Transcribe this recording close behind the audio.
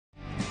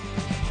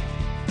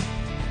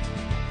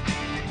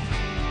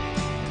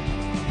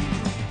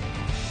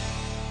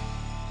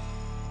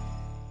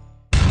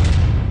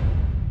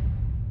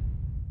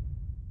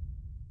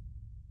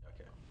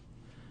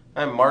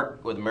I'm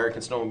Mark with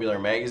American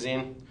Snowmobiler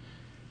Magazine.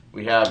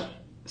 We have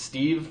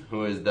Steve,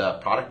 who is the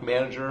product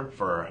manager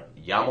for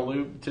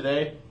Yamalube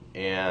today,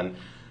 and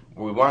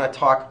we want to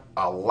talk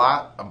a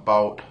lot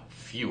about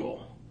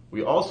fuel.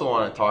 We also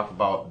want to talk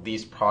about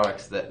these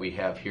products that we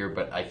have here,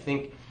 but I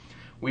think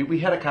we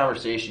had a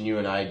conversation, you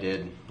and I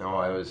did, it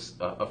was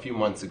a few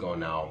months ago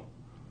now,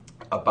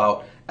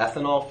 about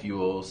ethanol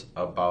fuels,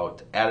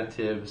 about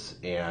additives,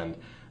 and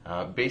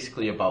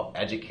basically about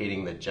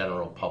educating the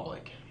general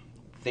public.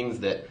 Things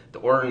that the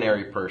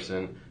ordinary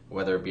person,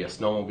 whether it be a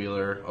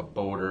snowmobiler, a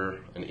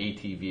boater, an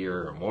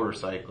ATVer, a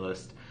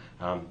motorcyclist,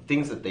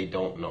 things that they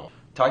don't know.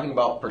 Talking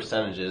about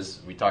percentages,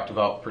 we talked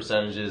about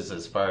percentages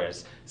as far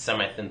as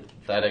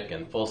semi-synthetic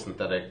and full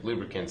synthetic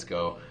lubricants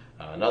go.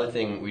 Another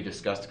thing we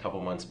discussed a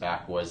couple months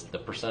back was the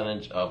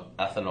percentage of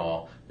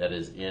ethanol that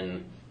is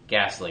in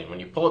gasoline. When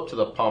you pull up to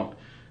the pump,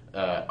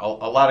 a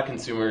lot of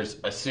consumers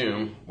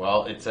assume,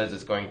 well, it says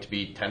it's going to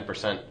be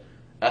 10%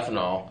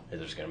 ethanol,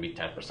 there's going to be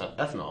 10%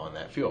 ethanol in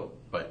that fuel.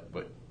 But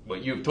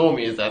what you've told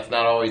me is that's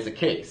not always the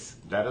case.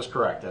 That is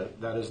correct.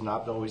 That is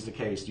not always the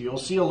case. You'll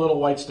see a little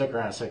white sticker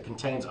on it that says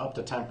contains up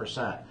to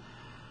 10%.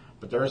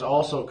 But there's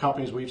also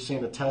companies we've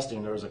seen the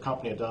testing. There was a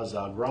company that does,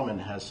 Grumman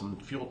has some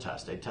fuel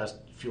tests. They test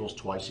fuels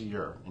twice a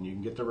year. And you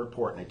can get the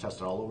report, and they test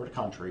it all over the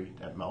country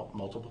at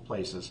multiple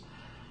places.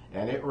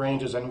 And it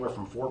ranges anywhere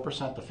from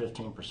 4% to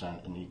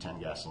 15% in E10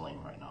 gasoline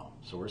right now.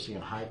 So we're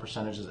seeing high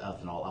percentages of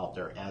ethanol out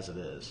there as it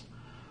is.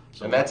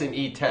 So and that's in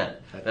E10.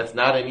 That's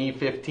not in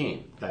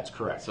E15. That's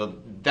correct. So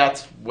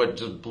that's what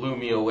just blew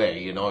me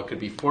away. You know, it could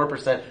be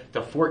 4%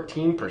 to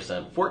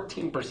 14%.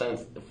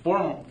 14%,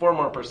 four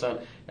more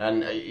percent.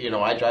 And, you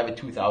know, I drive a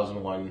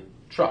 2001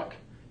 truck,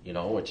 you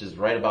know, which is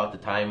right about the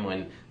time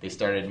when they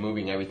started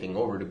moving everything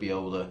over to be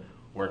able to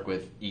work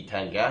with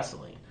E10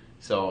 gasoline.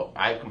 So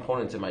I have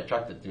components in my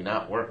truck that do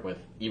not work with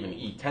even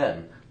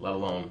E10, let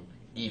alone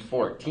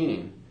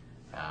E14.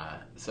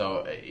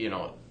 So, you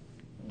know,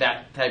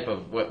 that type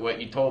of, what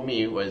you told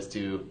me was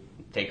to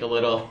take a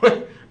little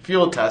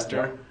fuel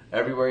tester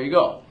everywhere you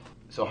go.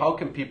 So how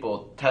can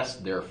people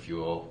test their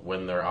fuel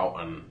when they're out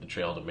on the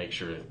trail to make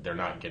sure they're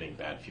not getting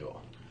bad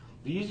fuel?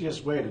 The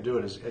easiest way to do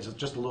it is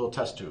just a little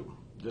test tube.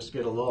 Just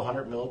get a little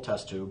 100 ml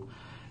test tube.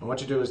 And what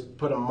you do is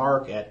put a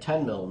mark at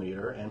 10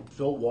 millimeter and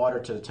fill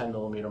water to the 10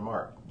 millimeter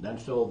mark. Then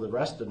fill the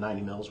rest of the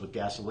 90 mils with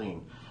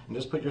gasoline. And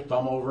just put your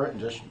thumb over it and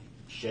just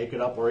shake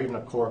it up, or even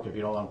a cork if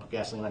you don't want to put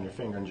gasoline on your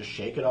finger, and just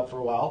shake it up for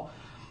a while.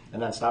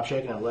 And then stop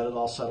shaking and let it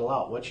all settle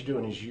out. What you're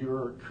doing is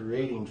you're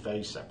creating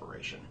phase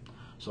separation.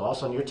 So all of a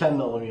sudden your 10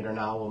 millimeter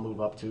now will move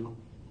up to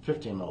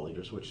 15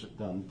 milliliters, which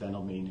then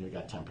will mean you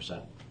got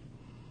 10%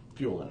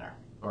 fuel in there,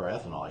 or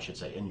ethanol I should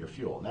say, in your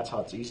fuel. And that's how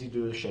it's easy to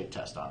do a shake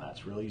test on that.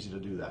 It's really easy to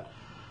do that.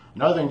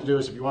 Another thing to do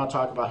is, if you want to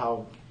talk about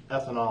how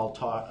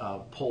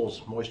ethanol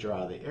pulls moisture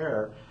out of the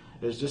air,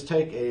 is just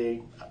take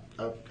a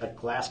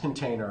glass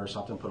container or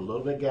something, put a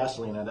little bit of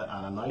gasoline in it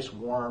on a nice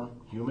warm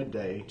humid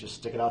day, just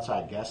stick it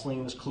outside.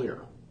 Gasoline is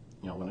clear.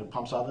 You know, when it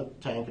pumps out of the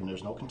tank and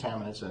there's no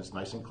contaminants and it's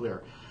nice and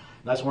clear.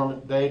 Nice warm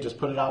day, just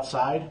put it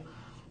outside.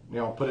 You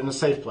know, put it in a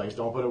safe place.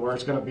 Don't put it where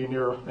it's going to be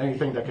near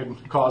anything that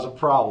could cause a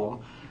problem.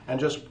 And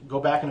just go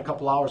back in a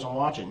couple hours and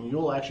watch it, and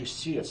you'll actually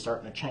see it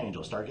starting to change.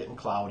 It'll start getting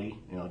cloudy,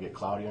 you know, get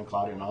cloudy and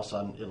cloudy, and all of a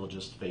sudden it'll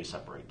just phase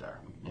separate there.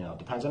 You know, it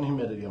depends on the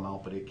humidity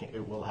amount, but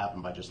it will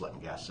happen by just letting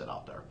gas sit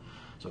out there.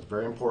 So it's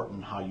very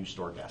important how you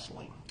store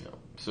gasoline. Yeah.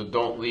 So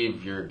don't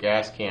leave your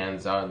gas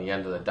cans out on the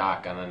end of the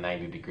dock on a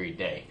 90-degree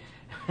day.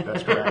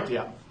 That's correct,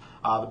 yeah.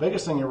 The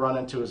biggest thing you run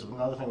into is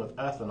another thing with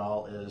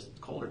ethanol is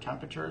colder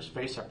temperatures.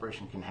 Phase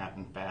separation can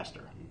happen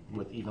faster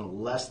with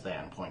even less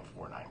than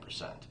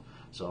 0.49%.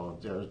 So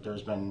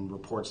there's been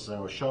reports that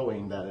are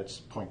showing that it's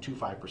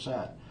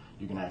 0.25%.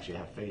 You can actually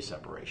have phase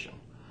separation.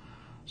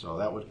 So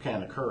that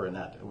can occur in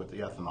that with the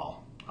ethanol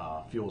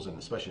fuels,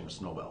 especially in the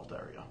snow belt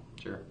area.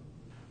 Sure.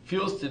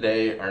 Fuels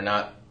today are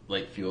not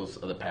like fuels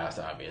of the past,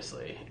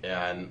 obviously.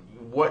 And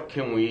what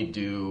can we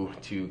do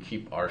to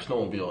keep our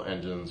snowmobile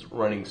engines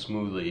running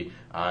smoothly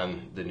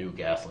on the new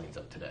gasolines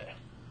of today?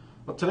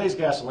 Well, today's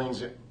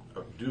gasolines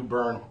do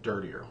burn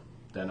dirtier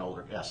than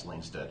older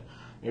gasolines did.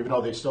 Even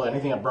though they still,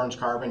 anything that burns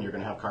carbon, you're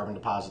going to have carbon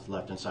deposits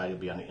left inside. It'll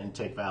be on the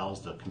intake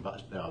valves, the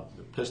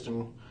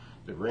piston,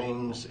 the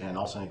rings, and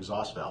also the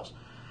exhaust valves.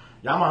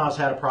 Yamaha's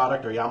had a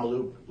product, or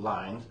Yamalube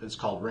line, it's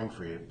called Ring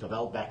Free,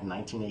 developed back in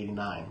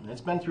 1989. And it's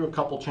been through a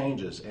couple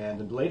changes, and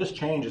the latest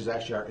change is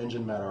actually our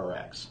Engine Med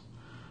RX.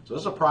 So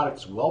this is a product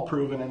that's well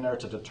proven in there.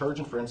 It's a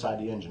detergent for inside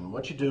the engine.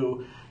 What you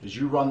do is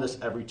you run this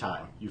every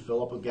time. You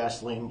fill up with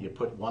gasoline, you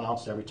put 1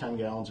 ounce to every 10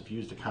 gallons if you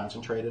use the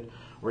concentrated,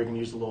 or you can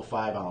use the little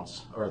 5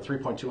 ounce or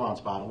 3.2 ounce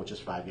bottle, which is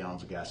 5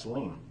 gallons of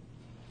gasoline.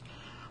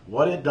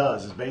 What it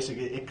does is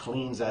basically it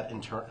cleans that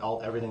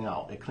everything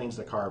out. It cleans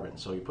the carbon.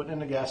 So you put it in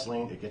the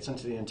gasoline, it gets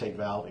into the intake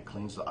valve, it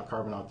cleans the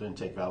carbon out the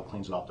intake valve,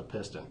 cleans it off the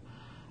piston.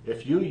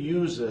 If you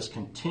use this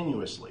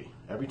continuously,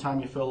 every time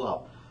you fill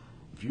up,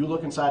 if you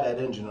look inside that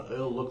engine,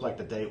 it'll look like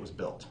the day it was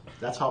built.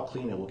 That's how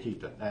clean it will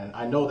keep it. And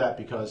I know that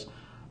because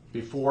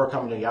before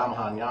coming to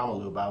Yamaha and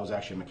Yamalube, I was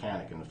actually a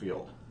mechanic in the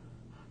field.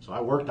 So I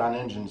worked on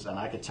engines, and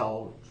I could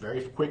tell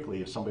very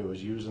quickly if somebody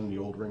was using the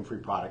old ring-free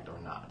product or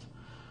not.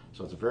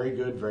 So it's very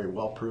good, very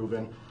well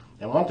proven.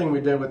 And one thing we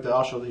did with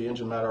I'll show the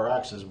Engine Med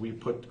RX is we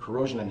put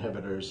corrosion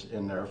inhibitors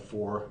in there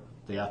for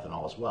the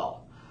ethanol as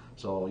well.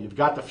 So you've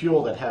got the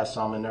fuel that has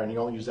some in there, and you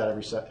only use that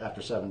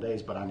after 7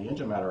 days, but on the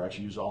Engine Med RX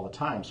you use it all the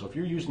time. So if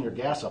you're using your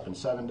gas up in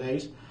 7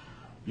 days,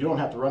 you don't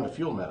have to run the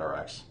Fuel Med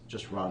RX,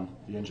 just run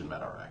the Engine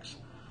Med RX.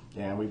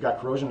 And we've got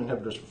corrosion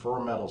inhibitors for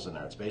 4 metals in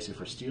there. It's basically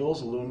for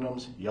steels,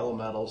 aluminums, yellow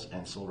metals,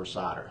 and silver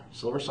solder.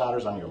 Silver solder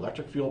is on your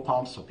electric fuel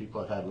pumps, so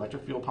people have had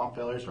electric fuel pump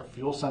failures or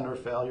fuel sender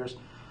failures.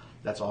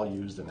 That's all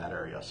used in that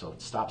area, so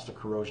it stops the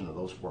corrosion of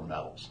those 4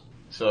 metals.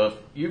 So if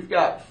you've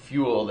got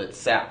fuel that's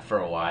sat for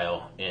a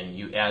while and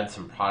you add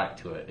some product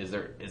to it, is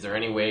there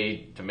any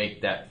way to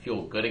make that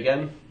fuel good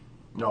again?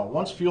 No,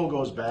 once fuel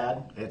goes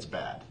bad, it's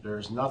bad.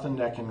 There's nothing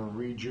that can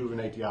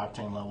rejuvenate the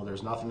octane level.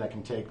 There's nothing that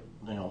can take,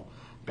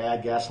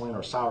 bad gasoline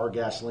or sour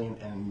gasoline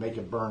and make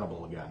it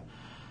burnable again.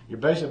 Your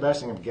best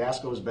thing, if gas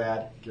goes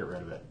bad, get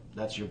rid of it.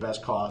 That's your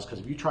best cause, because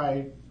if you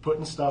try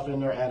putting stuff in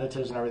there,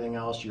 additives and everything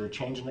else, you're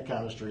changing the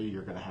chemistry,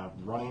 you're going to have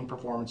running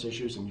performance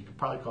issues, and you could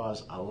probably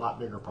cause a lot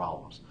bigger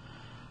problems.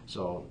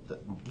 So the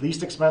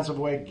least expensive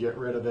way, get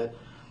rid of it.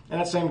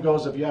 And the same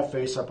goes if you have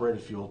phase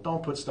separated fuel.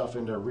 Don't put stuff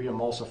in to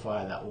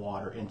re-emulsify that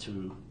water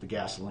into the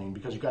gasoline,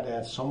 because you've got to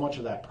add so much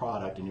of that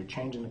product and you're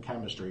changing the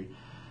chemistry.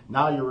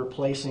 Now you're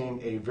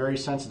replacing a very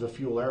sensitive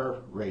fuel-air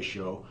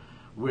ratio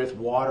with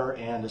water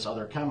and this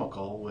other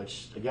chemical,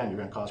 which again, you're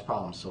going to cause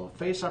problems. So if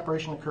phase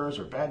separation occurs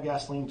or bad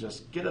gasoline,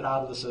 just get it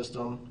out of the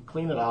system,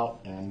 clean it out,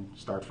 and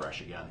start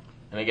fresh again.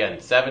 And again,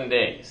 7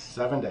 days.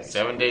 7 days.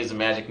 7 days is a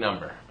magic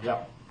number.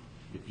 Yep.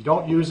 If you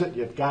don't use it,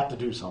 you've got to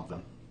do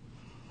something.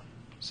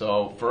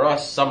 So for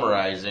us,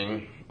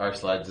 summarizing our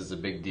sleds is a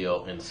big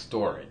deal in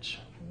storage.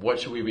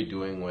 What should we be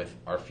doing with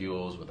our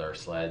fuels, with our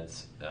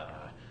sleds,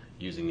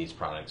 using these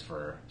products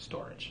for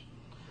storage?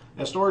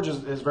 And storage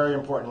is very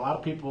important. A lot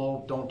of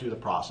people don't do the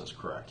process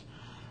correct.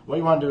 What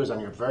you want to do is on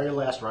your very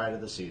last ride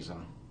of the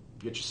season,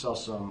 get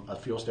yourself a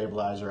fuel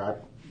stabilizer. I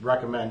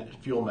recommend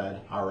Fuel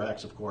Med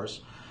RX, of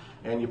course.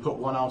 And you put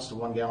 1 ounce to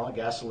 1 gallon of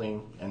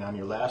gasoline, and on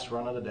your last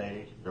run of the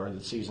day or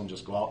the season,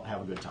 just go out and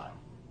have a good time.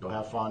 Go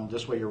have fun.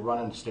 This way you're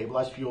running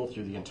stabilized fuel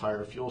through the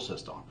entire fuel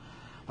system.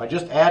 By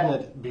just adding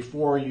it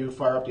before you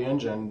fire up the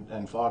engine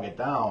and fog it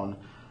down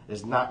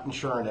is not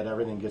ensuring that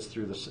everything gets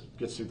through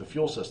the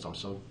fuel system.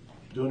 So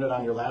doing it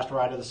on your last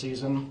ride of the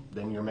season,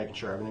 then you're making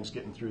sure everything's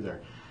getting through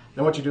there.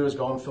 Then what you do is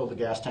go and fill the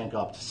gas tank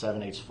up to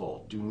 7/8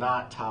 full. Do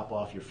not top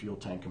off your fuel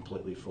tank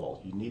completely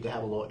full. You need to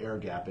have a little air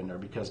gap in there,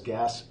 because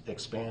gas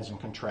expands and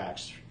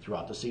contracts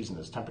throughout the season.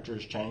 As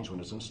temperatures change when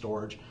it's in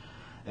storage,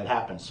 it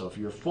happens. So if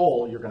you're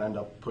full, you're going to end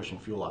up pushing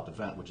fuel out the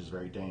vent, which is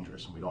very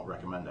dangerous, and we don't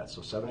recommend that.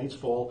 So 7/8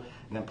 full,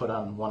 and then put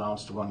on 1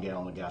 ounce to 1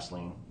 gallon of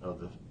gasoline of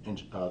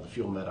the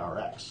Fuel Med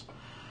RX.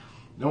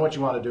 Then what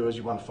you want to do is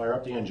you want to fire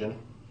up the engine.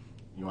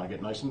 You want to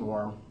get nice and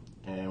warm,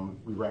 and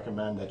we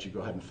recommend that you go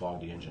ahead and fog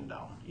the engine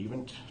down.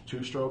 Even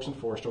 2 strokes and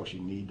 4 strokes,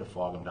 you need to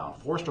fog them down.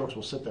 4 strokes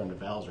will sit there and the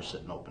valves are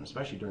sitting open,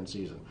 especially during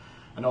season.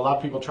 I know a lot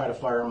of people try to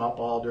fire them up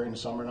all during the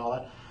summer and all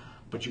that,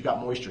 but you've got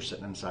moisture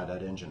sitting inside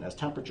that engine. As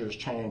temperatures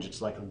change,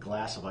 it's like a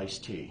glass of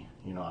iced tea.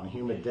 On a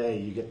humid day,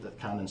 you get the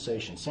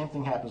condensation. Same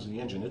thing happens with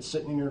the engine. It's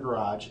sitting in your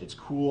garage, it's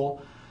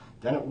cool,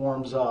 then it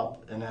warms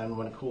up, and then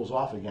when it cools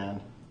off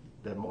again,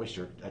 the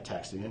moisture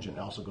attacks the engine. It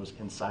also goes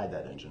inside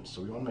that engine.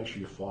 So we want to make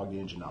sure you fog the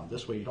engine down.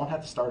 This way you don't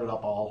have to start it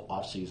up all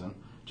off season.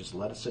 Just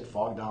let it sit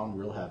fogged down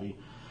real heavy.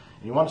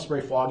 And you want to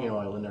spray fogging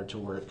oil in there to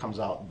where it comes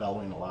out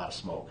bellowing a lot of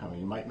smoke. I mean,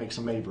 you might make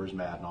some neighbors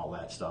mad and all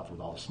that stuff with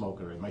all the smoke.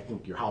 Or you might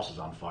think your house is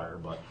on fire,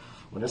 but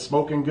when it's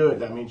smoking good,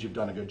 that means you've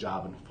done a good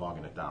job in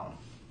fogging it down.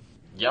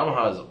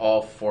 Yamaha is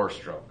all 4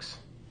 strokes,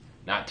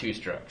 not 2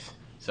 strokes.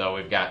 So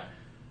we've got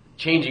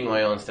changing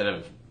oil instead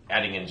of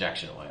adding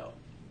injection oil.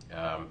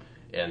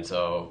 And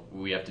so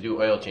we have to do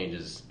oil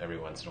changes every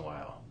once in a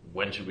while.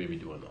 When should we be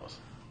doing those?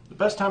 The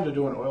best time to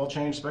do an oil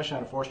change, especially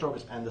on a 4-stroke,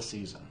 is end of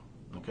season.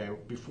 Okay,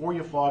 before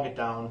you fog it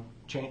down,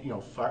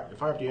 fire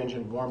up the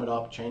engine, warm it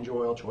up, change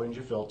your oil, change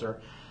your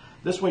filter.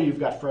 This way you've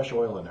got fresh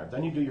oil in there.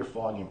 Then you do your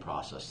fogging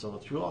process. So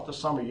throughout the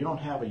summer, you don't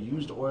have a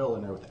used oil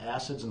in there with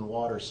acids and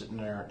water sitting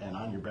there and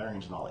on your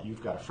bearings and all that.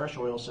 You've got a fresh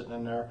oil sitting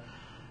in there.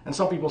 And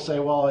some people say,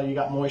 well, you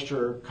got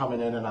moisture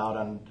coming in and out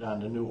on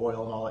the new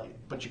oil and all that,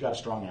 but you got a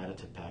strong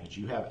additive package.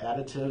 You have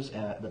additives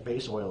and the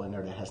base oil in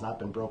there that has not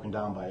been broken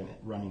down by a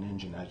running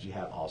engine as you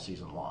have all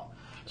season long.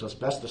 So it's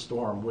best to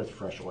store them with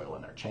fresh oil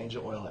in there. Change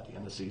the oil at the end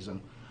of the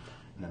season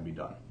and then be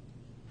done.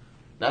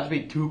 Not to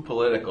be too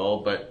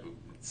political, but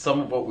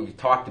some of what we've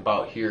talked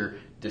about here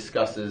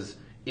discusses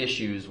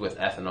issues with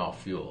ethanol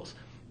fuels.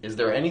 Is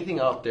there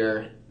anything out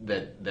there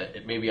that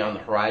it may be on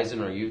the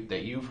horizon or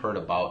that you've heard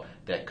about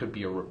that could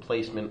be a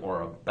replacement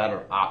or a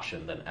better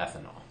option than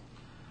ethanol?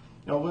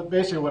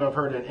 Basically what I've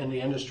heard in the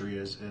industry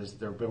is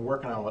they've been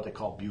working on what they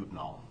call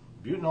butanol.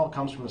 Butanol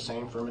comes from the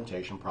same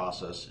fermentation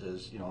process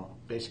as,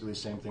 basically the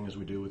same thing as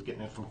we do with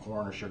getting it from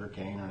corn or sugar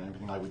cane or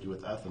anything like we do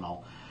with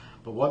ethanol.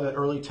 But what the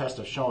early tests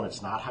have shown,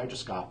 it's not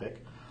hygroscopic.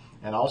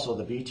 And also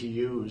the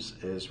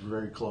BTUs is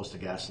very close to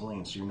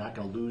gasoline, so you're not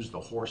going to lose the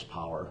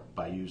horsepower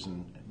by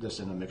using this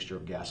in a mixture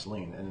of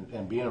gasoline.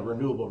 And being a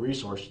renewable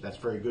resource, that's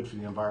very good for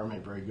the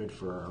environment, very good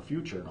for our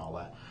future and all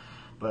that.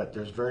 But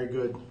there's very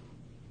good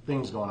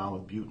things going on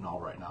with butanol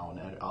right now,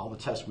 and all the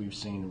tests we've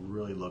seen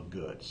really look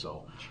good.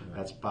 So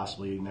that's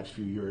possibly next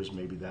few years,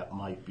 maybe that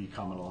might be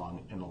coming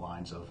along in the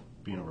lines of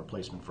being a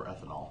replacement for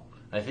ethanol.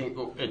 I think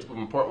it's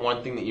important.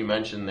 One thing that you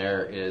mentioned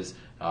there is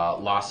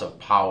loss of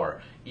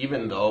power.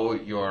 Even though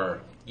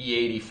your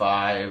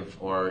E85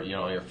 or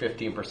your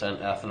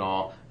 15%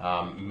 ethanol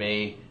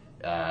may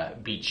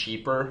be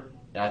cheaper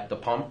at the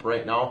pump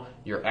right now,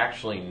 you're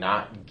actually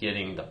not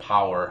getting the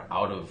power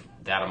out of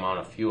that amount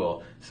of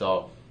fuel.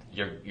 So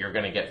you're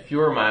going to get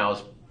fewer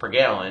miles per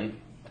gallon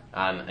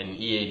on an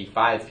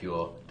E85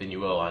 fuel than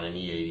you will on an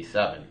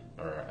E87.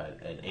 Or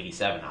an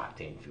 87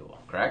 octane fuel,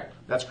 correct?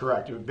 That's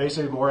correct.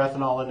 Basically, more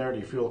ethanol in there,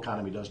 the fuel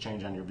economy does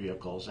change on your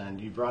vehicles. And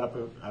you brought up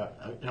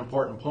an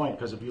important point,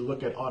 because if you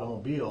look at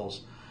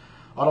automobiles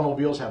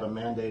have a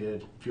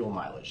mandated fuel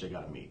mileage they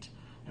got to meet.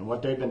 And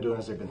what they've been doing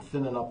is they've been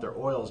thinning up their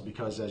oils,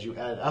 because as you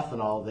add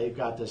ethanol, they've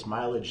got this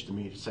mileage to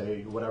meet,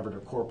 say, whatever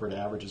their corporate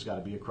average has got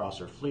to be across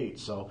their fleet.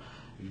 So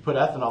if you put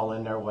ethanol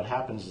in there, what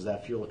happens is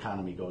that fuel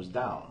economy goes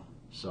down.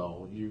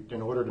 So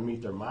in order to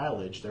meet their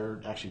mileage,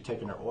 they're actually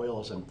taking their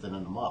oils and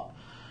thinning them up.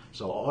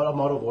 So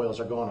automotive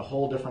oils are going a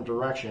whole different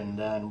direction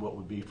than what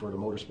would be for the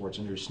motorsports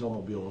industry,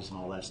 snowmobiles and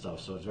all that stuff.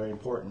 So it's very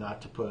important not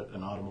to put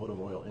an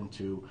automotive oil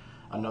into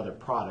another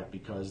product,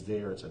 because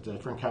it's a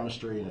different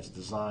chemistry and it's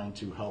designed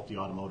to help the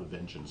automotive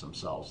engines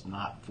themselves,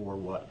 not for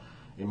what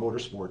a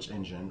motorsports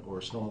engine or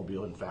a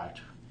snowmobile, in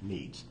fact,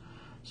 needs.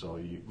 So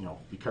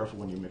be careful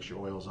when you mix your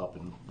oils up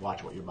and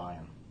watch what you're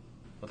buying.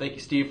 Well, thank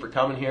you, Steve, for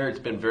coming here. It's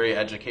been very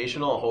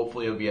educational.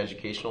 Hopefully it'll be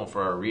educational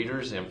for our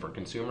readers and for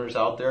consumers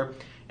out there.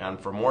 And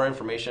for more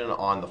information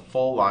on the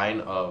full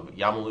line of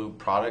Yamalube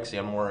products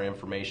and more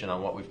information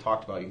on what we've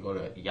talked about, you can go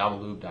to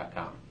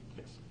yamalube.com.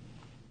 Yes.